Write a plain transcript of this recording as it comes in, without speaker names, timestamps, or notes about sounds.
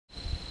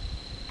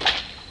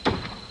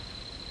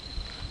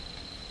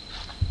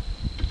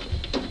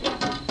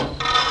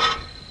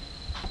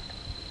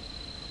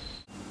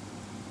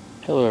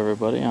Hello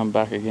everybody, I'm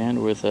back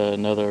again with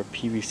another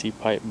PVC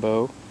pipe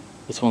bow.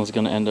 This one's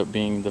going to end up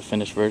being the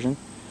finished version.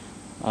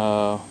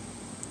 Let's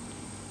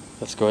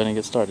go ahead and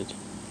get started.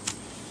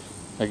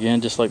 Again,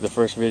 just like the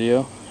first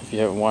video, if you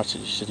haven't watched it,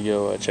 you should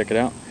go check it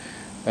out.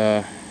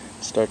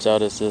 Starts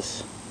out as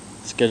this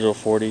Schedule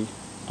 40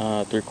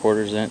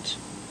 3/4 inch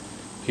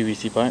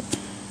PVC pipe.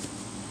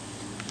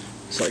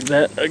 Just like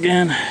that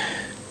again,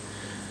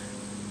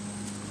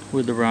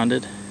 with the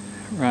rounded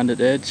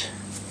edge.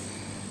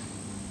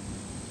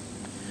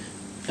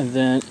 And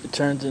then it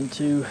turns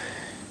into,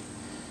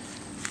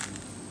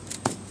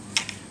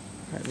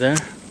 right there,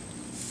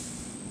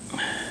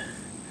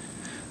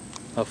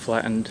 a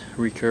flattened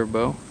recurve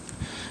bow.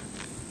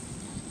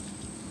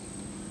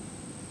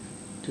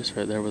 Just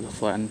right there with the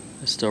flattened,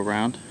 it's still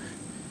round.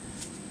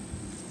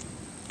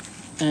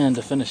 And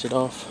to finish it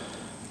off,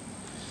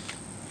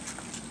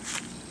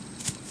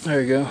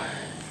 there you go.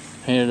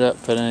 Paint it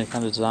up, put any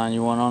kind of design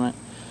you want on it.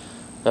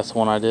 That's the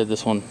one I did.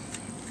 This one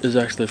is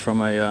actually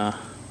from a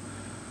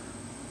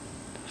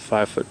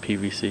 5-foot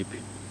PVC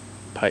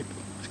pipe,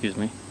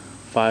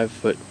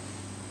 5-foot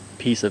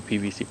piece of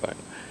PVC pipe.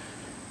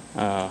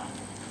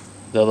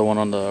 The other one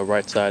on the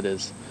right side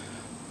is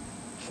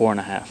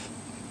 4.5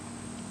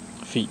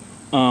 feet.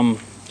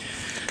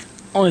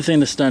 Only thing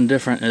that's done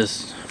different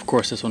is, of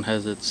course, this one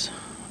has its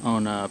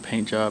own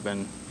paint job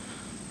and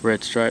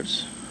red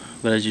stripes,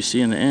 but as you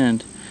see in the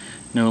end,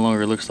 it no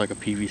longer looks like a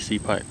PVC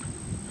pipe.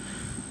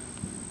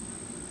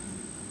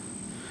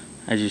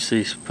 As you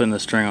see, putting the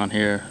string on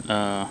here,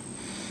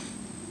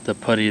 the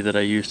putty that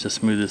I used to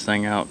smooth this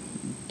thing out,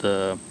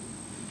 the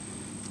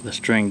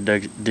string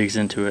digs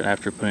into it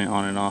after putting it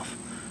on and off.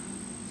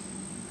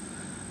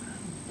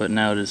 But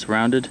now it is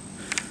rounded,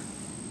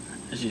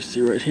 as you see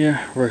right here,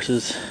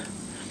 versus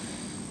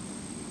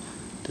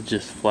the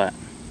just flat.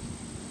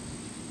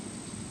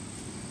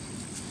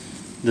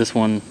 This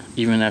one,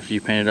 even after you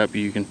paint it up,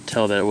 you can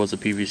tell that it was a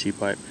PVC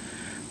pipe.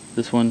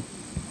 This one,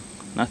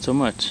 not so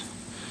much.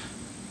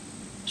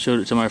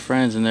 Showed it to my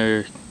friends and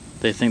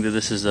they think that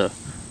this is a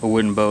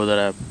wooden bow that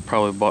I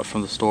probably bought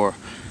from the store.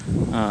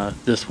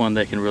 This one,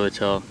 they can really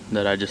tell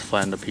that I just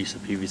flattened a piece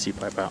of PVC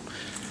pipe out.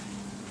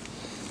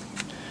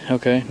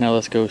 Okay, now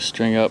let's go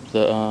string up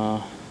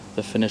the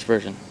finished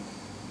version.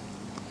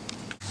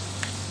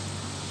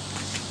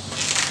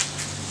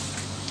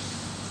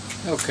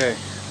 Okay,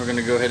 we're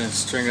gonna go ahead and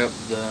string up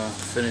the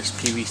finished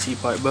PVC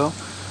pipe bow.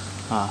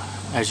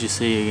 As you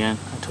see, again,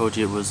 I told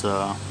you it was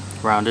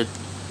rounded.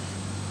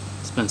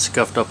 It's been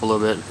scuffed up a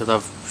little bit because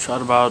I've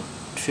shot about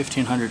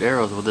 1,500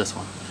 arrows with this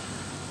one.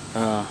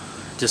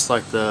 Just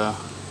like the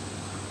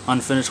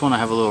unfinished one, I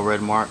have a little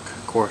red mark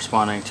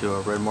corresponding to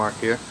a red mark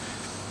here.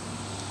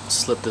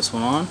 Slip this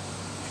one on.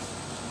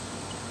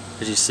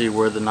 As you see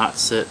where the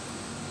knots sit,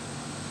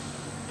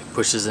 it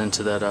pushes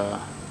into that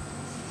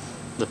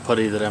the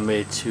putty that I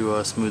made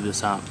to smooth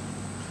this out.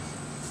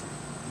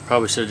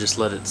 Probably should have just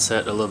let it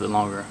set a little bit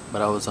longer,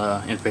 but I was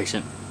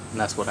impatient, and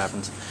that's what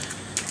happens.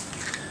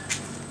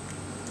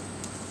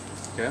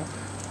 Yeah.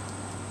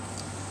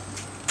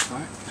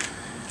 Alright.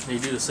 You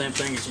do the same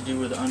thing as you do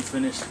with the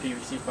unfinished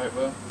PVC pipe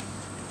bow.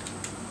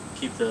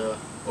 Keep the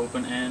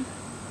open end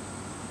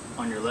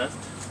on your left.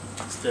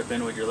 Step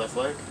in with your left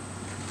leg.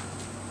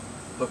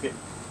 Hook it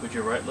with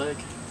your right leg.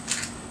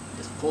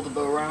 Just pull the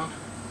bow around.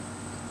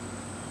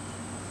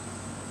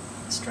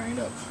 String it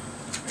up.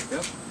 There you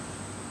go.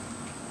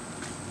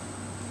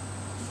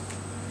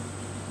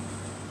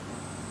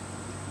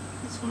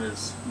 This one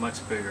is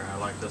much bigger. I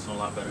like this one a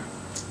lot better.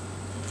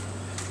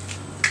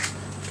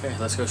 Okay,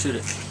 let's go shoot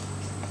it.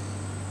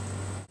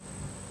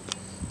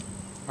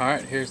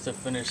 Alright, here's the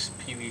finished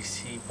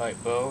PVC pipe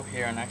bow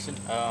here in action.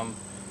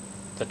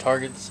 The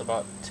target's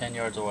about 10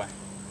 yards away.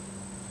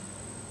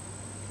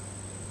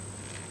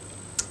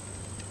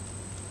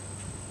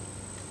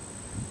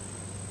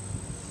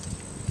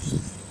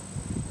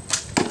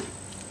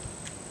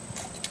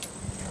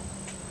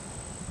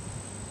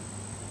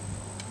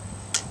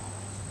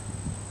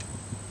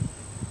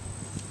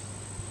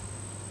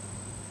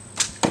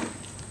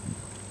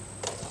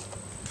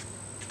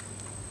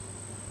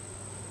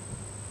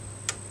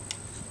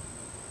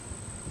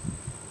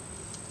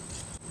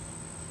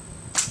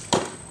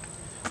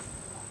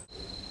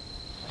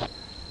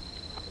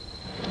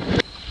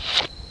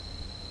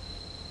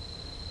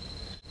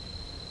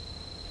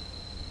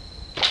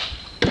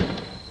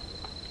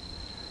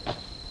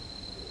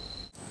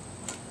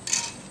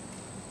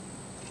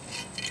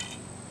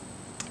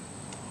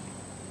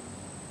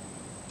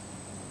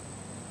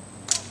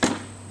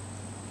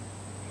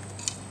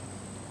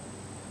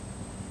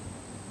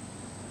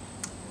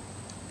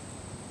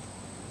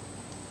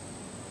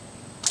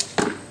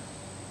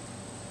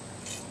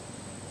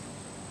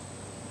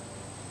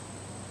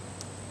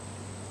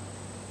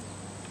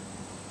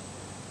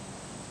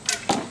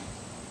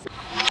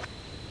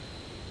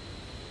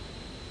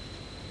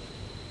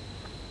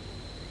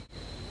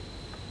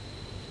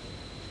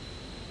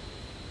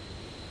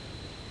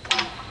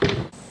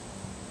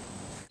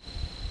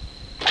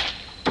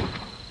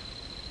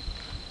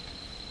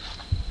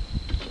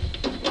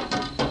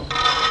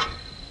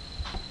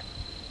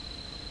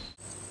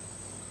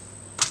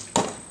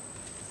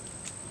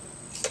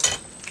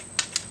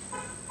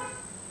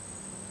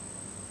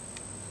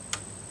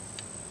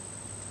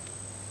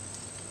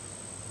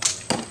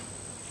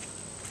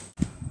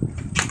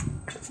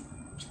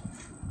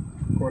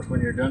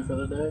 when you're done for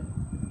the day,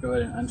 go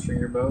ahead and unstring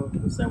your bow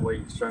the same way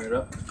you strung it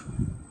up.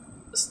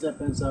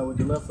 Step inside with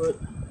your left foot,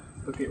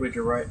 hook it with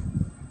your right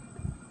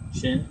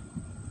shin,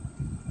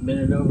 bend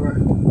it over,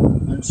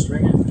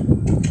 unstring it,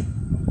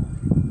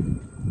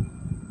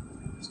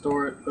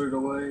 store it, put it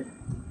away.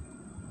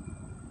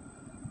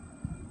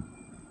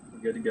 We're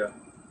good to go.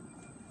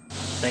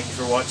 Thank you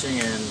for watching,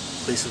 and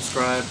please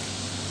subscribe.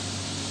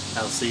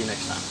 I'll see you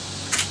next time.